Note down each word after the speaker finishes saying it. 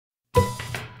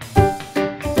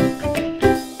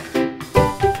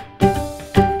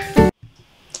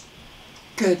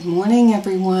Good morning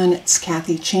everyone, it's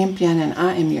Kathy Champion and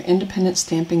I am your independent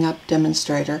Stampin' Up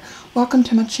demonstrator. Welcome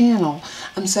to my channel.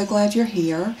 I'm so glad you're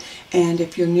here, and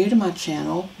if you're new to my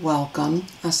channel, welcome.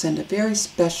 I send a very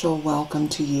special welcome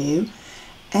to you.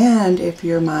 And if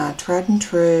you're my tried and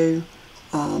true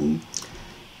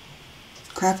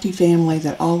crafty family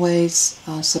that always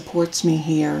supports me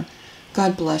here,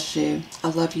 God bless you. I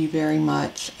love you very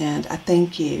much, and I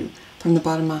thank you from the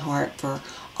bottom of my heart for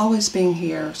always being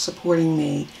here, supporting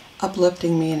me,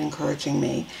 uplifting me, and encouraging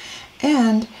me.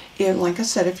 And like I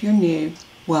said, if you're new,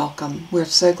 welcome. We're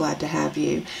so glad to have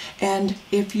you. And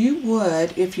if you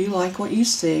like what you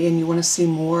see and you want to see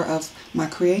more of my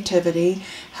creativity,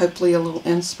 hopefully a little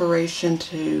inspiration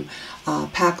to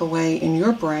pack away in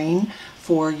your brain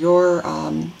for your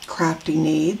crafty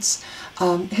needs,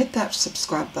 hit that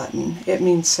subscribe button. It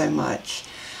means so much.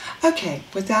 Okay,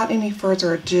 without any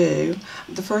further ado,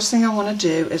 the first thing I want to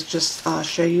do is just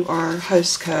show you our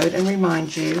host code and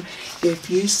remind you,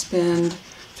 if you spend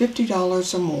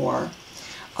 $50 or more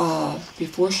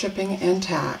before shipping and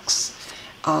tax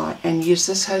and use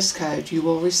this host code, you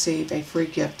will receive a free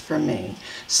gift from me.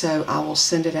 So I will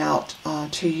send it out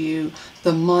to you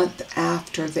the month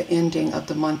after the ending of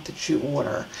the month that you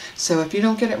order. So if you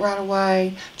don't get it right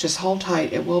away, just hold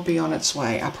tight. It will be on its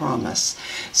way, I promise.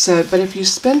 So, but if you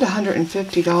spend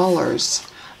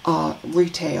 $150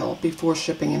 retail before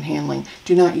shipping and handling,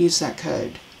 do not use that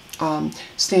code.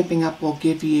 Stampin' Up will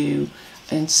give you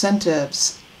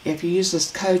incentives. If you use this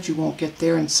code, you won't get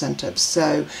their incentives.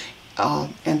 So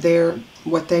and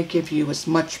what they give you is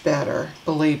much better,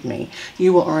 believe me.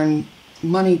 You will earn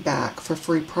money back for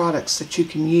free products that you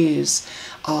can use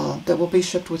that will be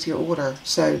shipped with your order.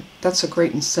 So that's a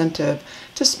great incentive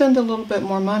to spend a little bit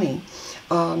more money.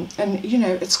 And you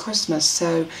know, it's Christmas,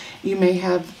 so you may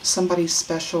have somebody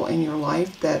special in your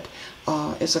life that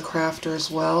is a crafter as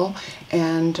well,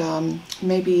 and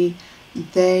maybe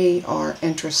they are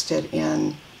interested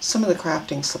in some of the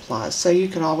crafting supplies. So you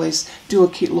can always do a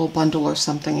cute little bundle or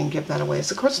something and give that away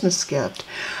as a Christmas gift.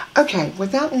 Okay,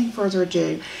 without any further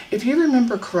ado, if you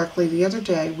remember correctly, the other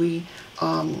day we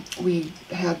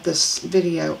had this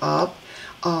video up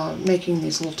making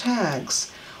these little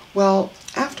tags. Well,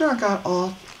 after I got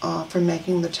off from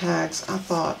making the tags, I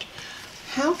thought,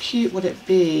 how cute would it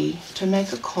be to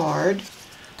make a card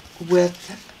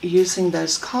with using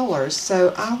those colors?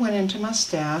 So I went into my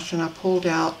stash and I pulled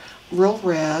out real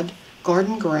red,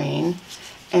 garden green,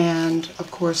 and of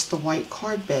course the white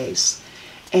card base.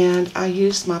 And I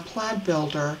used my Plaid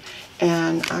Builder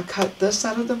and I cut this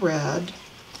out of the red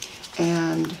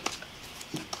and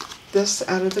this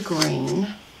out of the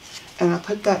green, and I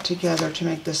put that together to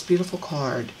make this beautiful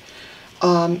card.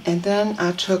 And then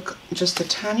I took just a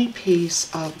tiny piece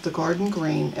of the garden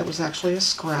green, it was actually a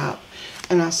scrap,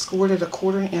 and I scored it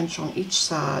 1/4 inch on each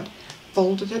side,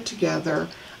 folded it together.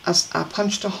 I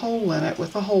punched a hole in it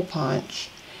with a hole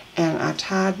punch, and I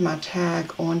tied my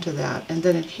tag onto that and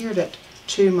then adhered it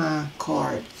to my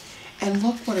card. And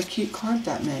look what a cute card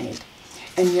that made.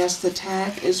 And yes, the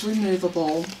tag is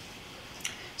removable,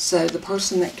 so the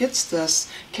person that gets this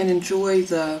can enjoy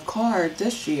the card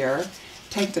this year,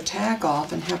 take the tag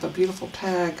off, and have a beautiful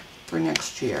tag for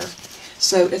next year.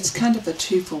 So it's kind of a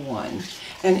 2-for-1.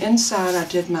 And inside I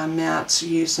did my mats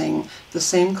using the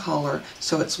same color,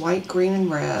 so it's white, green, and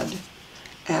red,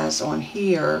 as on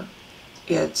here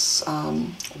it's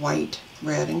white,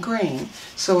 red, and green.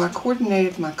 So I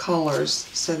coordinated my colors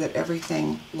so that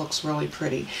everything looks really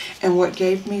pretty. And what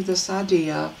gave me this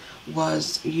idea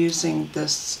was using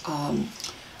this,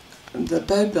 the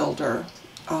bow builder,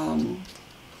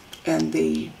 and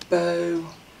the bow,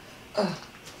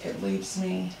 it leaves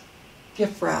me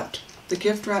gift wrapped. The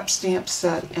gift wrap stamp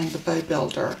set and the bow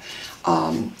builder,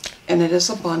 and it is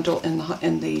a bundle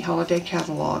in the holiday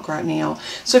catalog right now.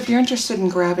 So if you're interested in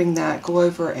grabbing that, go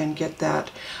over and get that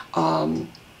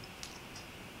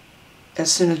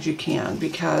as soon as you can,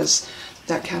 because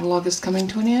that catalog is coming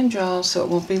to an end, y'all. So it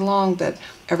won't be long that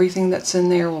everything that's in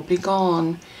there will be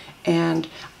gone. And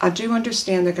I do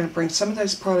understand they're going to bring some of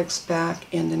those products back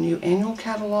in the new annual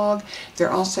catalog.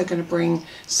 They're also going to bring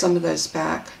some of those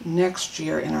back next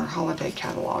year in our holiday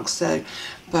catalog. So,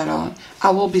 but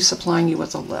I will be supplying you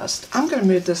with a list. I'm going to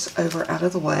move this over out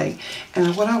of the way.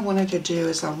 And what I wanted to do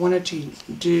is I wanted to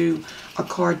do a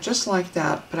card just like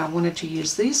that, but I wanted to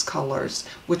use these colors,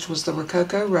 which was the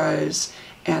Rococo Rose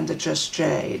and the Just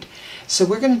Jade. So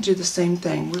we're going to do the same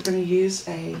thing. We're going to use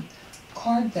a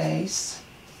card base.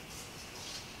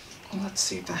 Let's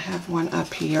see if I have one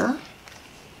up here.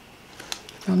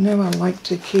 Y'all know I like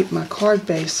to keep my card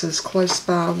bases close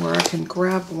by where I can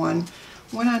grab one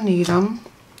when I need them.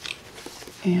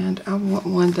 And I want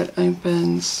one that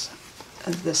opens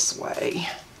this way.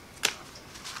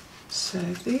 So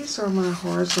these are my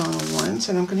horizontal ones,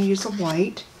 and I'm going to use a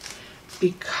white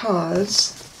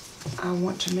because I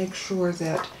want to make sure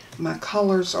that my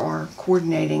colors are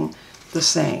coordinating the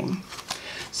same.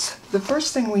 So the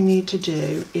first thing we need to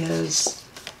do is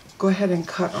go ahead and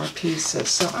cut our pieces.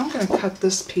 So I'm going to cut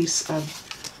this piece of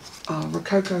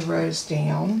Rococo Rose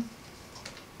down.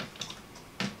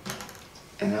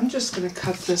 And I'm just going to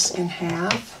cut this in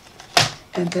half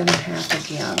and then in half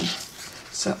again.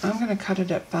 So I'm going to cut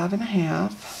it at 5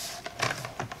 1/2.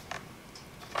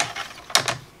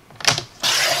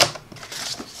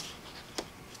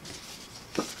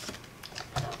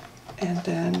 And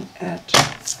then at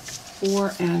 4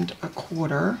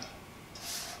 1/4.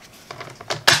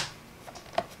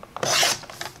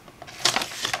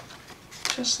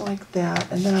 Just like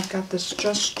that. And then I've got this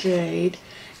Just Jade,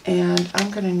 and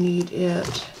I'm going to need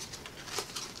it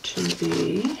to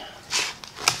be,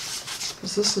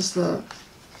 because this is the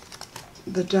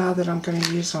die that I'm going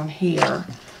to use on here.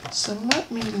 So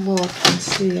let me look and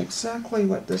see exactly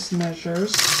what this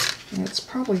measures. And it's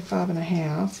probably 5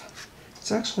 1/2.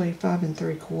 It's actually 5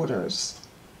 3/4.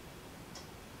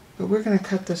 But we're going to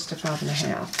cut this to 5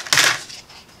 1/2.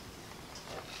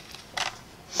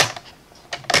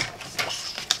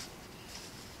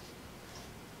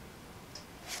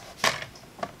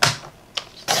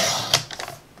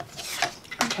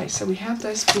 Okay, so we have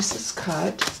those pieces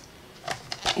cut,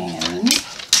 and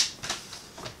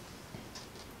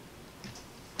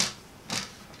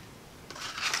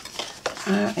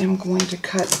I am going to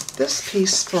cut this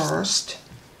piece first.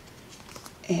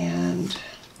 And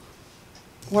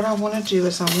what I want to do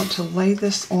is I want to lay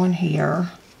this on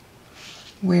here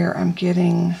where I'm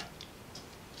getting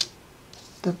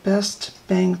the best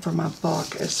bang for my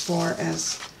buck as far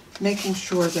as making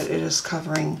sure that it is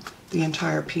covering the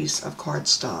entire piece of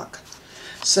cardstock.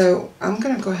 So I'm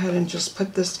going to go ahead and just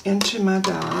put this into my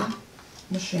die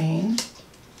machine,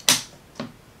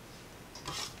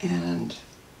 and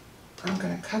I'm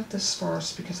going to cut this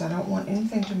first because I don't want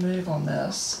anything to move on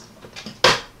this.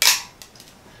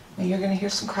 Now you're going to hear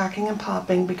some cracking and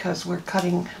popping because we're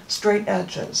cutting straight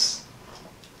edges.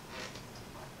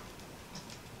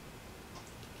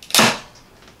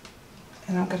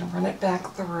 And I'm going to run it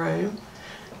back through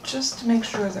just to make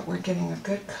sure that we're getting a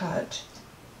good cut.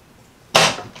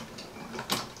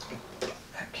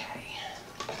 Okay.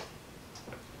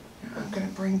 Now I'm going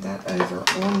to bring that over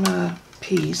on my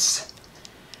piece,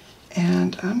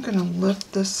 and I'm going to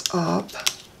lift this up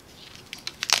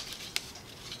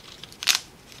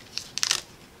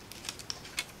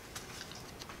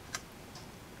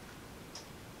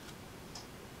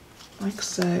like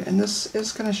so, and this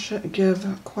is going to give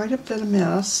quite a bit of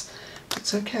mess.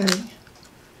 It's okay.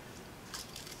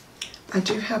 I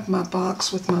do have my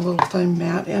box with my little foam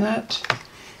mat in it,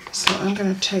 so I'm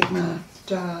going to take my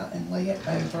die and lay it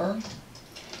over,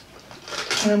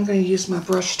 and I'm going to use my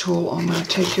brush tool on my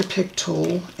Take Your Pick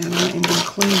tool, and I am going to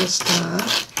clean this die.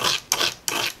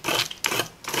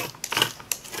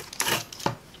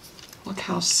 Look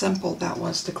how simple that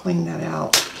was to clean that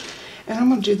out. And I'm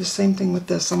going to do the same thing with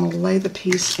this. I'm going to lay the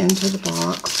piece into the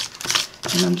box,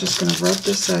 and I'm just going to rub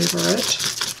this over it.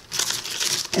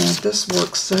 And this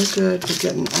works so good for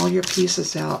getting all your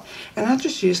pieces out. And I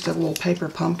just used a little paper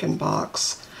pumpkin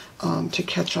box to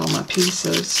catch all my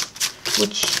pieces,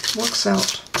 which works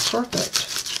out perfect.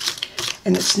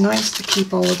 And it's nice to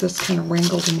keep all of this kind of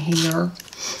wrangled in here,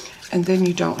 and then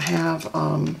you don't have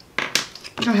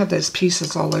those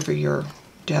pieces all over your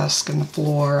desk and the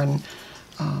floor, and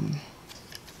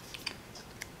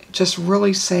it just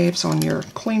really saves on your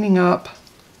cleaning up,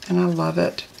 and I love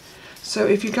it. So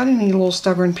if you've got any little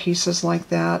stubborn pieces like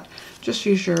that, just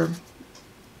use your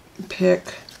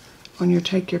pick on your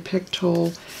Take Your Pick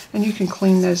tool, and you can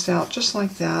clean those out just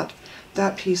like that.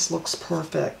 That piece looks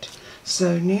perfect.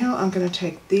 So now I'm going to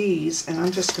take these, and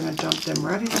I'm just going to dump them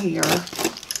right in here,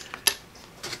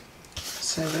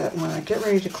 so that when I get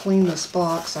ready to clean this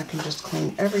box, I can just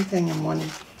clean everything in one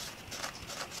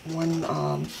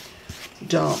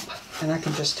dump. And I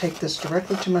can just take this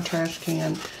directly to my trash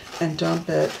can and dump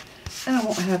it, and I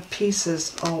won't have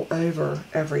pieces all over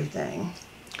everything.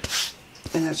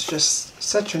 And it's just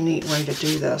such a neat way to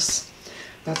do this.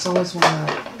 That's always one of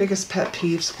my biggest pet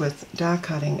peeves with die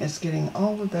cutting, is getting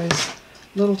all of those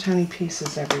little tiny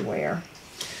pieces everywhere.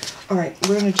 Alright,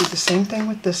 we're going to do the same thing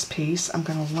with this piece. I'm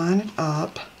going to line it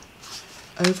up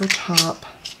over top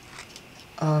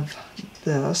of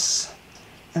this,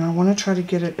 and I want to try to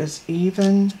get it as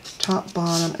even top,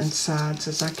 bottom, and sides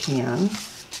as I can.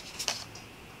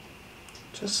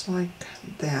 Just like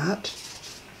that.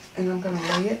 And I'm going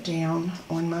to lay it down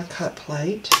on my cut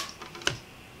plate.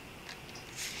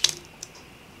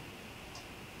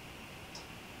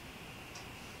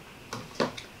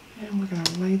 And we're going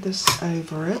to lay this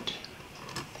over it.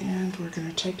 And we're going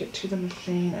to take it to the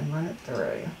machine and run it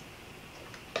through.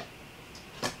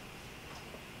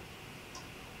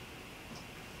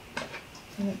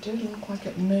 And it did look like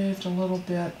it moved a little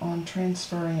bit on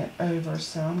transferring it over,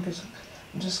 so I'm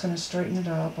just going to straighten it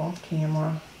up off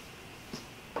camera.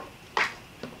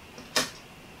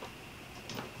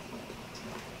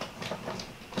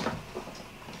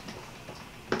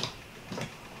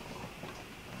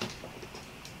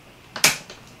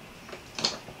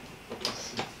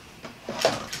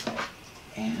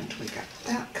 And we got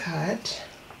that cut.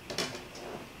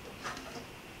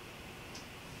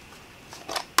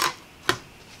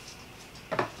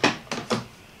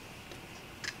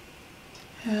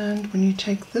 And when you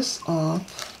take this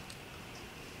off,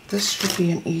 this should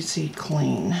be an easy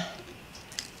clean,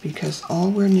 because all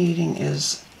we're needing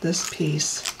is this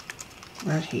piece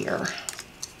right here.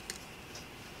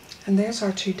 And there's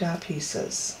our 2 die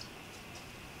pieces.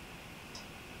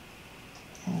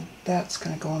 And that's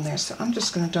going to go in there. So I'm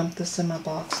just going to dump this in my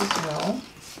box as well.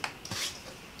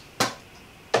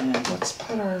 And let's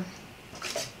put our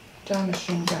die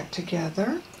machine back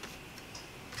together.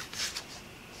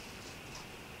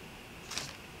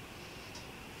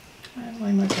 And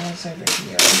lay my dies over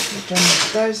here. We're done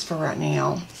with those for right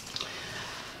now.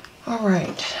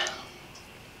 Alright.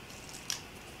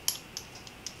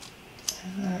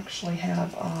 I actually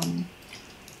have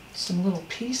some little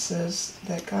pieces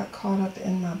that got caught up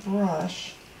in my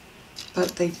brush,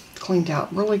 but they cleaned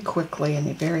out really quickly and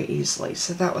very easily,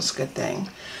 so that was a good thing.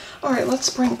 Alright, let's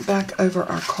bring back over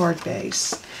our card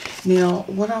base. Now,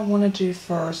 what I want to do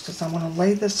first is I want to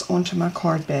lay this onto my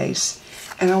card base,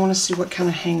 and I want to see what kind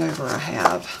of hangover I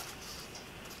have.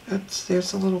 Oops,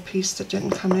 there's a little piece that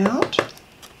didn't come out.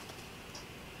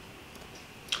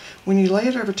 When you lay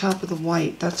it over top of the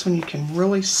white, that's when you can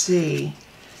really see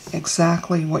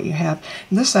exactly what you have.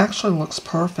 And this actually looks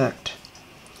perfect.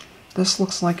 This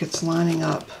looks like it's lining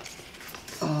up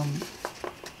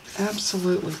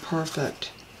absolutely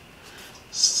perfect.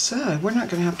 So we're not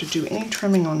going to have to do any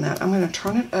trimming on that. I'm going to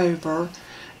turn it over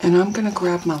and I'm going to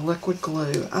grab my liquid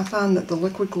glue. I find that the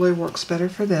liquid glue works better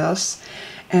for this.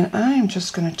 And I am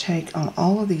just going to take on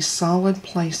all of these solid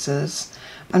places,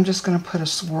 I'm just going to put a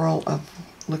swirl of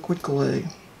liquid glue.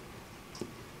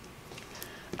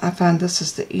 I find this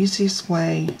is the easiest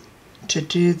way to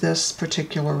do this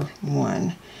particular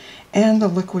one. And the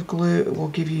liquid glue will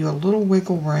give you a little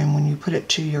wiggle room when you put it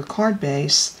to your card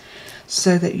base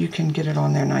so that you can get it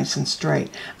on there nice and straight.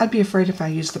 I'd be afraid if I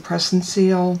used the press and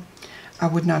seal, I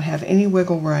would not have any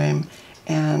wiggle room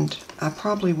and I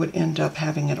probably would end up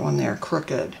having it on there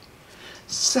crooked.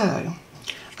 So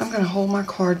I'm going to hold my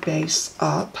card base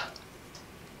up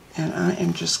and I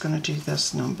am just going to do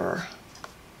this number.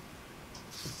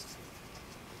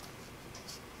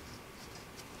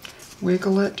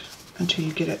 Wiggle it until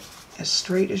you get it as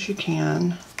straight as you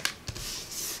can,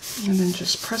 and then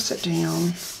just press it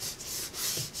down.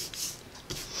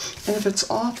 And if it's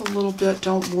off a little bit,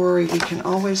 don't worry, we can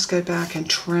always go back and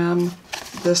trim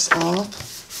this off.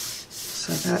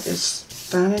 So that is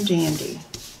fine and dandy.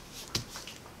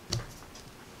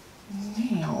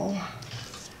 Now,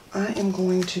 I am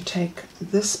going to take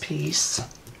this piece.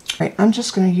 Right, I'm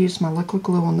just going to use my liquid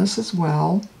glue on this as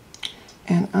well.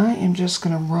 And I am just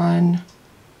going to run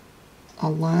a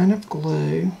line of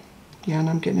glue. Yeah, and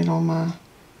I'm getting it on my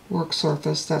work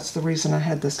surface. That's the reason I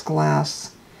had this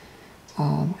glass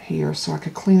here, so I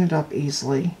could clean it up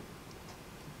easily.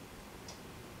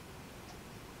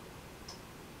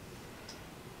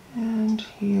 And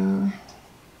here.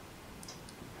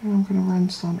 And I'm going to run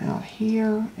some out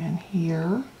here and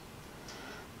here.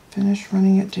 Finish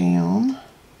running it down.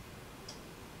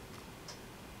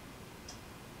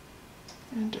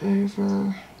 And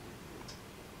over.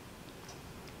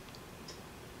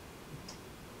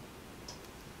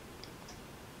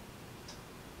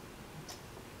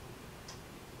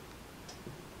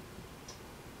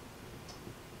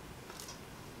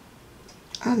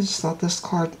 I just thought this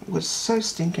card was so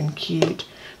stinking cute.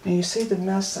 Now you see the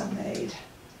mess I made.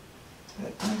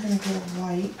 But I'm going to get a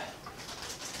wipe.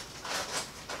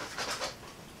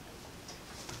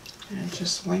 And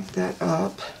just wipe that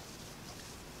up.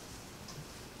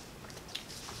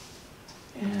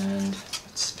 And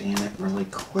let's span it really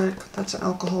quick. That's an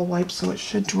alcohol wipe, so it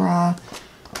should dry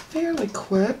fairly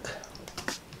quick.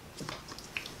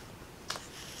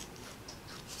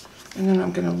 And then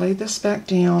I'm going to lay this back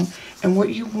down. And what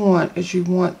you want is you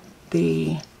want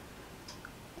the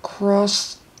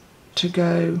cross to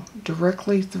go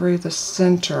directly through the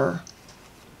center,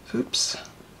 oops,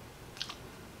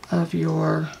 of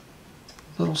your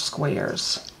little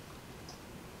squares.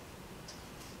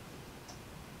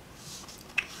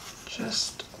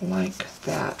 Just like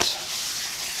that.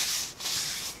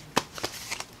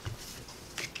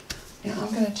 Now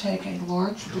I'm going to take a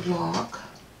large block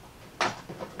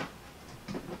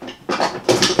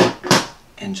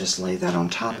and just lay that on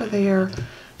top of there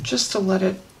just to let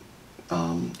it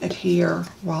adhere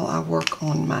while I work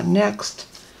on my next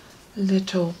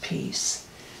little piece.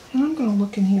 And I'm going to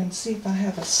look in here and see if I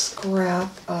have a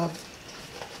scrap of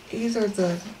either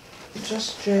the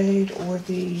Just Jade or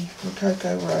the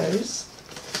Rococo Rose,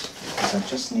 because I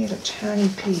just need a tiny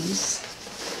piece.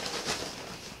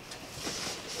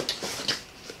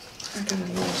 I got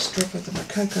a little strip of the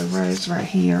Rococo Rose right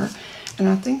here, and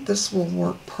I think this will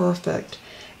work perfect.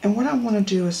 And what I want to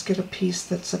do is get a piece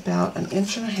that's about 1.5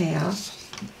 inches.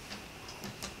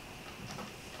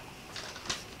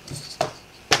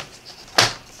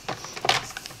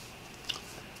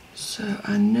 So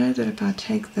I know that if I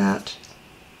take that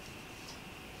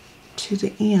to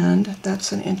the end,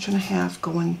 that's 1.5 inches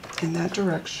going in that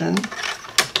direction.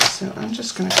 So I'm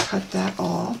just going to cut that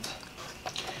off.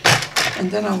 And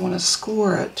then I want to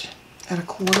score it at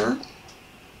 1/4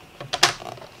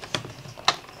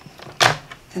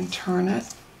 and turn it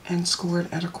and score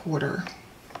it at 1/4.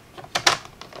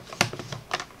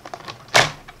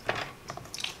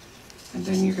 And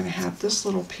then you're going to have this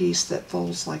little piece that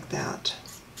folds like that.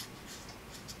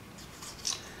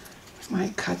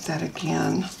 Might cut that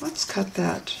again. Let's cut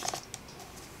that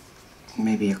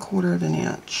maybe 1/4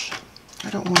 inch. I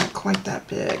don't want it quite that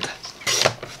big.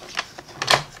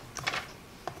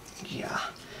 Yeah.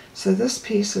 So this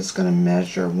piece is going to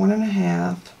measure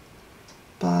 1.5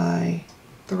 by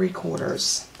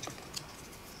 3/4.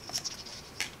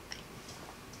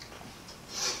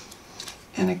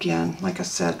 And again, like I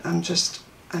said,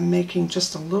 I'm making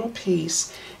just a little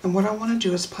piece, and what I want to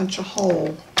do is punch a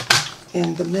hole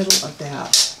in the middle of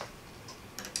that.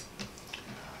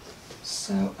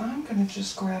 So I'm going to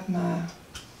just grab my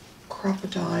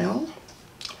crocodile.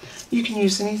 You can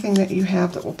use anything that you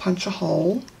have that will punch a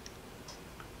hole.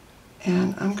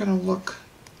 And I'm going to look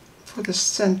for the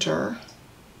center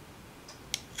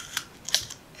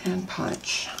and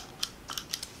punch.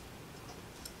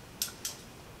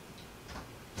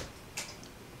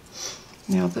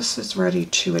 Now this is ready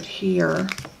to adhere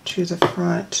to the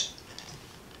front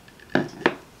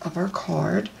of our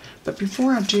card, but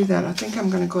before I do that, I think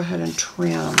I'm going to go ahead and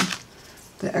trim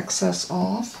the excess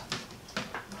off.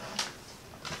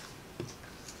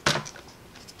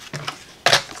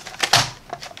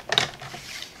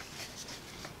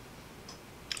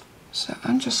 So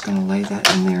I'm just going to lay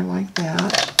that in there like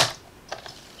that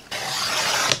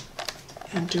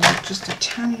and do just a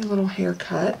tiny little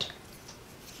haircut.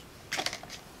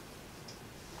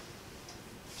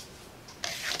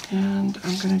 And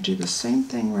I'm going to do the same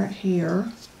thing right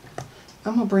here.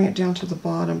 I'm going to bring it down to the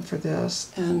bottom for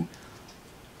this, and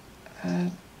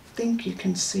I think you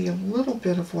can see a little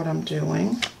bit of what I'm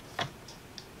doing.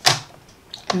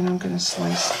 And I'm going to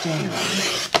slice down.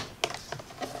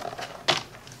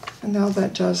 And all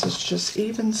that does is just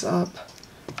evens up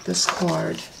this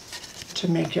card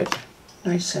to make it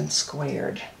nice and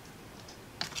squared.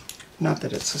 Not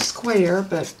that it's a square,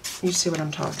 but you see what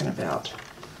I'm talking about.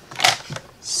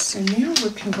 So now we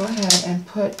can go ahead and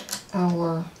put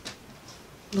our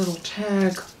little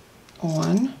tag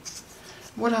on.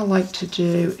 What I like to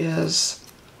do is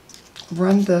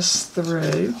run this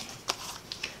through.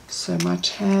 So my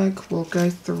tag will go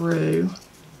through.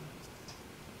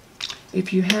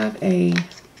 If you have a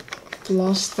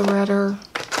floss threader,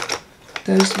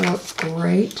 those work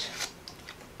great.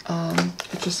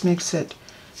 It just makes it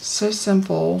so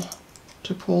simple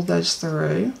to pull those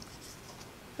through.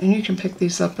 And you can pick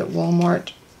these up at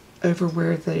Walmart over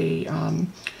where the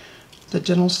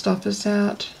dental stuff is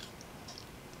at.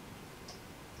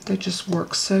 They just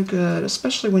work so good,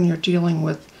 especially when you're dealing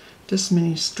with this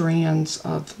many strands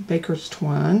of baker's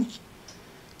twine.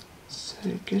 So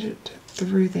get it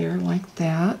through there like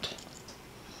that.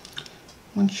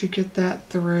 Once you get that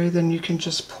through, then you can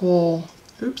just pull.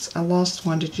 Oops, I lost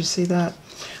one. Did you see that?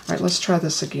 All right, let's try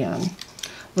this again.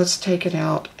 Let's take it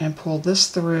out and pull this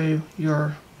through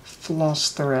your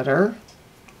floss threader.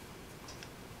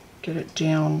 Get it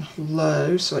down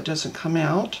low so it doesn't come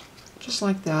out, just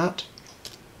like that.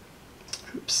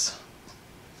 Oops.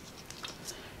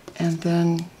 And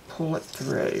then pull it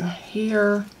through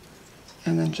here,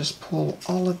 and then just pull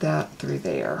all of that through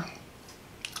there.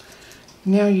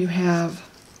 Now you have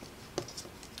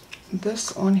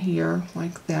this on here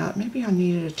like that. Maybe I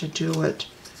needed to do it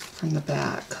from the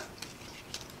back.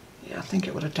 Yeah, I think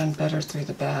it would have done better through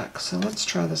the back. So let's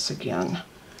try this again.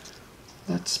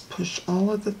 Let's push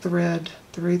all of the thread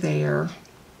through there,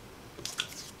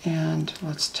 and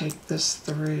let's take this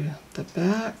through the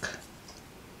back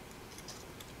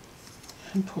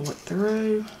and pull it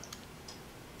through.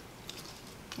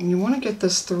 And you want to get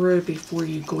this through before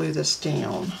you glue this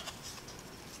down.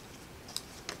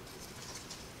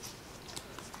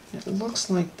 It looks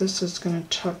like this is going to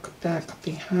tuck back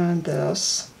behind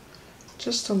this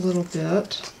just a little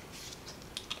bit,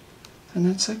 and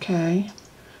that's okay.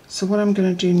 So what I'm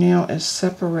going to do now is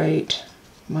separate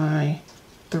my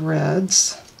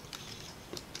threads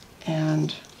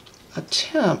and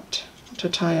attempt to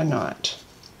tie a knot.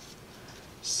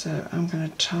 So I'm going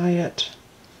to tie it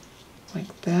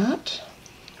like that,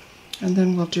 and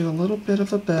then we'll do a little bit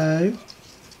of a bow.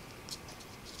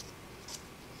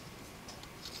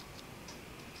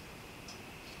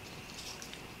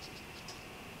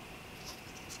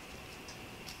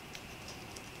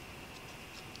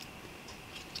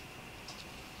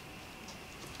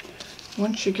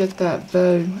 Once you get that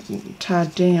bow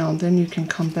tied down, then you can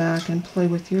come back and play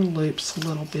with your loops a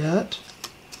little bit.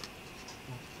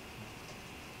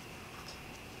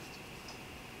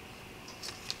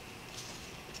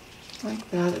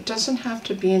 Like that. It doesn't have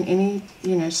to be in any,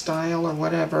 style or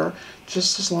whatever,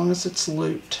 just as long as it's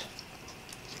looped.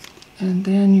 And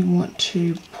then you want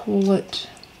to pull it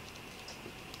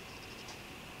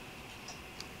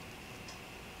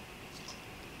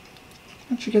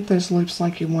once you get those loops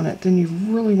like you want it, then you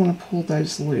really want to pull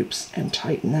those loops and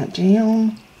tighten that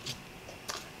down,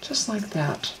 just like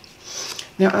that.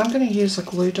 Now I'm going to use a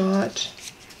glue dot,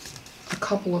 a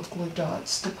couple of glue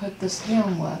dots to put this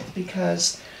down with,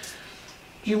 because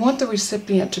you want the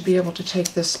recipient to be able to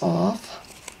take this off,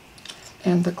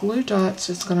 and the glue dots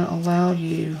is going to allow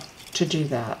you to do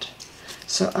that.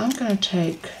 So I'm going to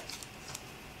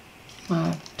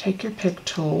take your pick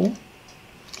tool,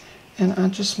 and I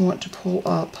just want to pull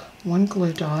up one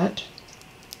glue dot,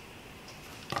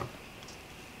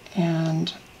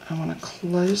 and I want to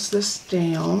close this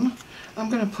down. I'm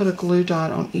going to put a glue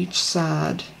dot on each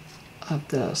side of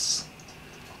this,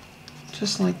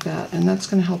 just like that, and that's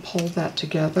going to help hold that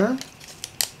together.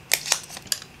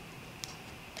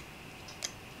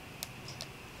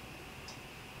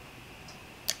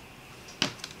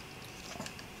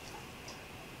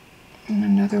 And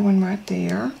another one right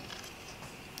there.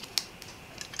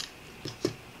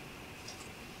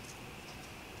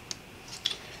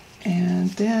 And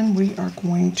then we are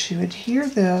going to adhere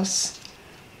this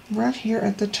right here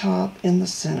at the top in the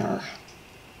center.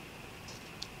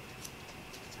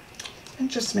 And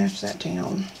just match that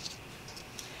down.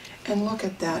 And look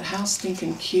at that, how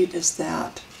stinking cute is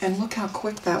that? And look how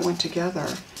quick that went together.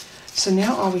 So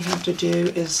now all we have to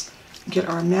do is get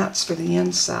our mats for the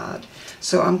inside.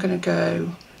 So I'm going to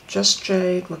go just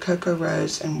Jade, Rococo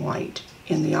Rose, and white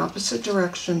in the opposite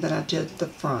direction that I did the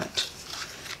front.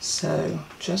 So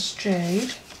just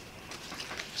Jade.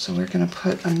 So we're going to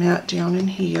put a mat down in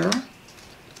here.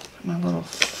 Put my little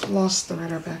floss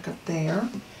threader back up there.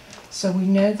 So we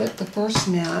know that the first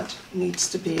mat needs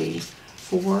to be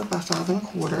 4 by 5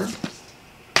 1/4.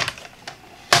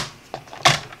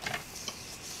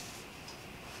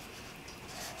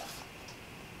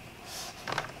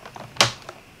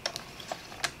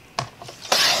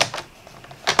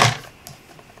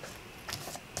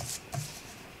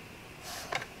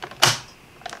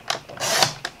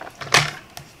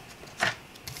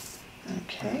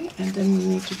 And then we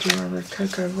need to do our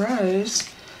Rococo Rose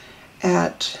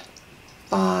at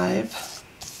 5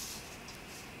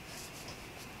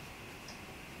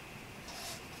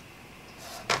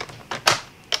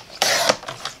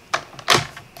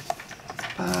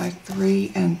 by 3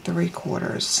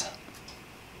 3/4.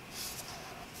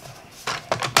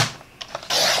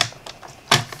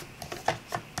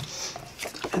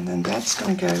 And then that's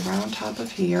going to go right on top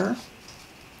of here,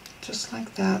 just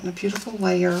like that, in a beautiful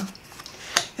layer.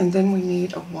 And then we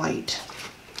need a white.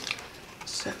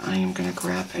 So I am going to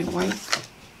grab a white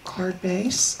card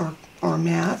base or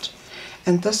mat,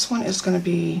 and this one is going to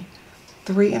be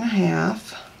 3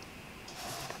 1/2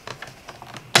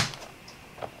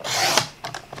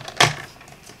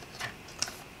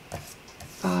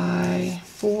 by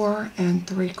 4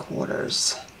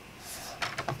 3/4.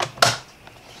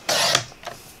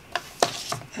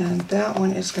 And that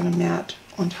one is going to mat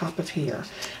on top of here.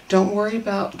 Don't worry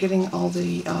about getting all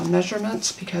the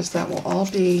measurements, because that will all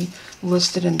be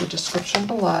listed in the description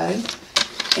below.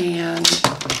 And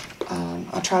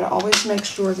I try to always make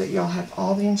sure that y'all have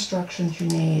all the instructions you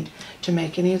need to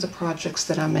make any of the projects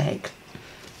that I make.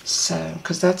 So,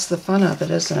 because that's the fun of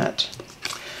it, isn't it?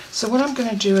 So what I'm going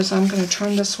to do is I'm going to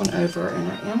turn this one over,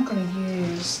 and I am going to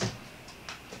use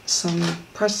some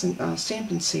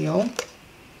Stampin' Seal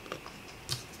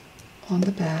on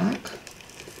the back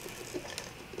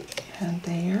and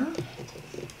there.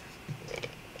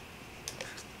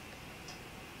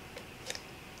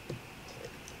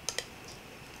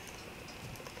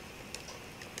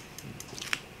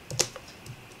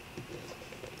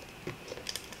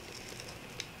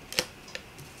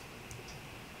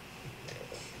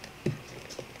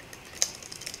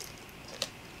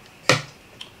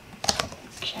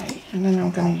 And then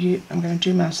I'm going to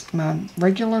do my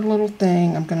regular little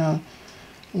thing. I'm going to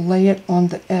lay it on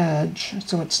the edge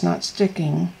so it's not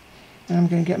sticking. And I'm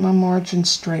going to get my margin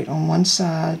straight on one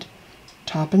side,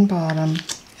 top and bottom,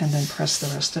 and then press the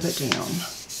rest of it down.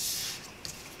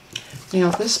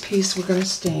 Now this piece we're going to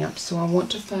stamp, so I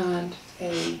want to find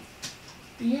a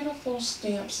beautiful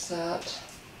stamp set.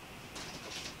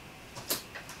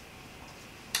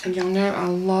 And y'all know I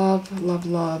love, love,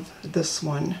 love this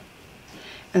one.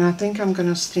 And I think I'm going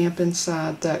to stamp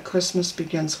inside that Christmas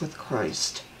Begins with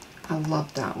Christ. I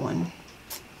love that one.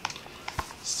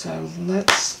 So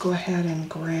let's go ahead and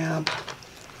grab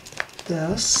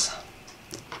this.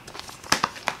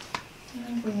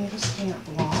 And we need a stamp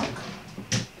block.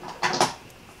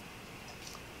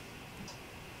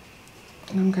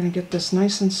 And I'm going to get this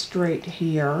nice and straight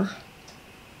here.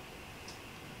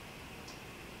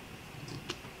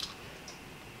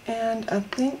 And I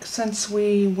think since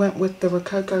we went with the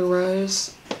Rococo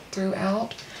Rose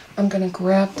throughout, I'm going to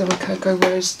grab the Rococo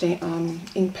Rose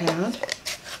ink pad.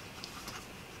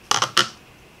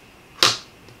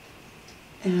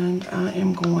 And I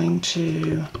am going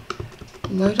to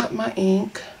load up my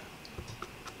ink.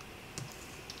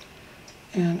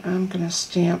 And I'm going to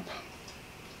stamp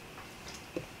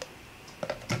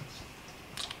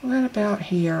right about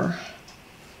here.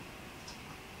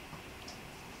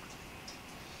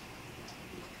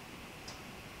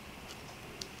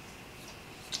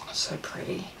 So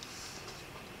pretty.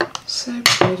 So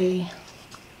pretty.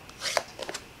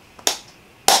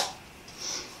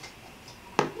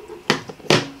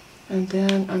 And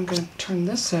then I'm going to turn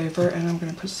this over and I'm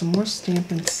going to put some more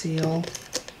Stampin' Seal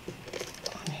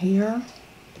on here.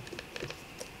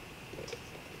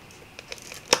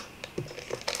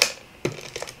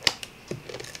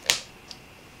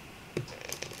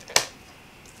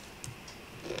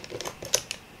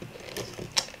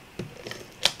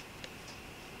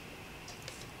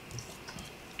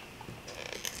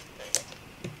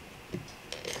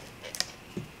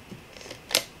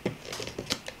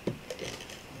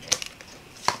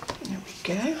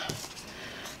 Go.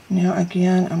 Now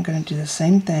again, I'm going to do the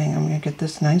same thing. I'm going to get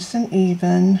this nice and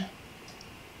even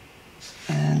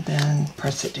and then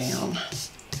press it down.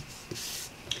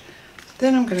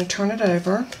 Then I'm going to turn it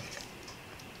over.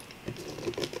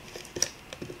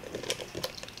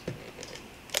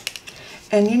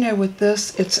 And you know, with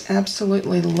this, it's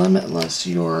absolutely limitless,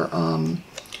 your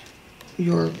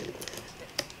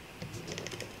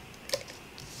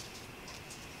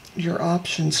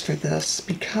options for this,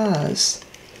 because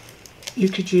you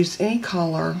could use any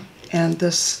color, and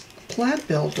this Plaid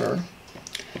Builder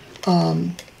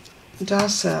die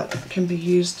set can be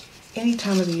used any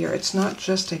time of the year. It's not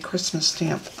just a Christmas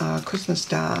stamp, Christmas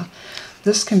die.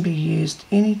 This can be used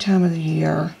any time of the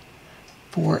year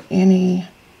for any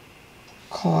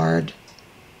card.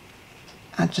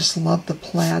 I just love the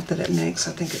plaid that it makes.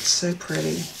 I think it's so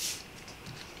pretty.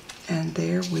 And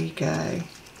there we go.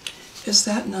 Is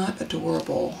that not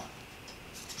adorable?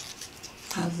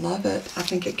 I love it. I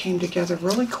think it came together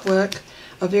really quick.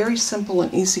 A very simple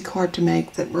and easy card to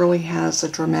make that really has a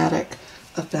dramatic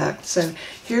effect. So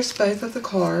here's both of the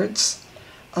cards.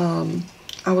 I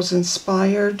was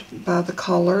inspired by the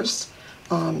colors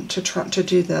to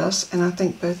do this, and I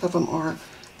think both of them are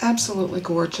absolutely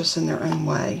gorgeous in their own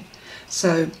way.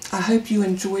 So I hope you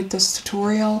enjoyed this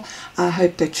tutorial. I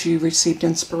hope that you received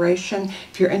inspiration.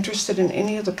 If you're interested in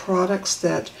any of the products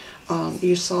that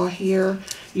you saw here,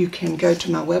 you can go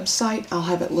to my website. I'll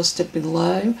have it listed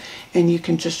below, and you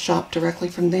can just shop directly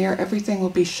from there. Everything will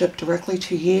be shipped directly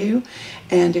to you.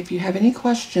 And if you have any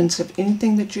questions of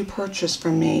anything that you purchase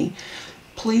from me,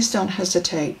 please don't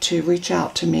hesitate to reach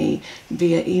out to me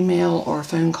via email or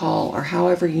phone call or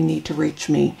however you need to reach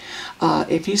me.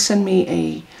 If you send me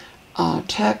a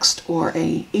text or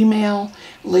a email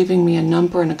leaving me a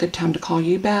number and a good time to call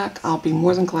you back, I'll be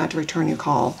more than glad to return your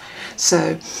call.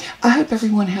 So I hope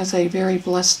everyone has a very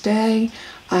blessed day.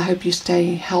 I hope you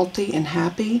stay healthy and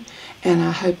happy, and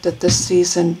I hope that this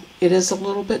season, it is a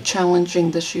little bit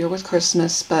challenging this year with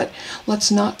Christmas, but let's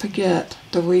not forget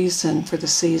the reason for the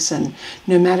season.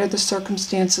 No matter the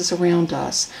circumstances around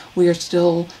us, we are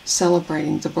still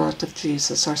celebrating the birth of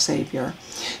Jesus, our Savior.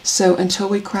 So until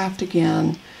we craft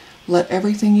again, let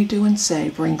everything you do and say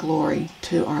bring glory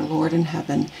to our Lord in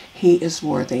heaven. He is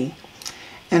worthy.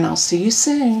 And I'll see you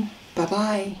soon.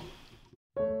 Bye-bye.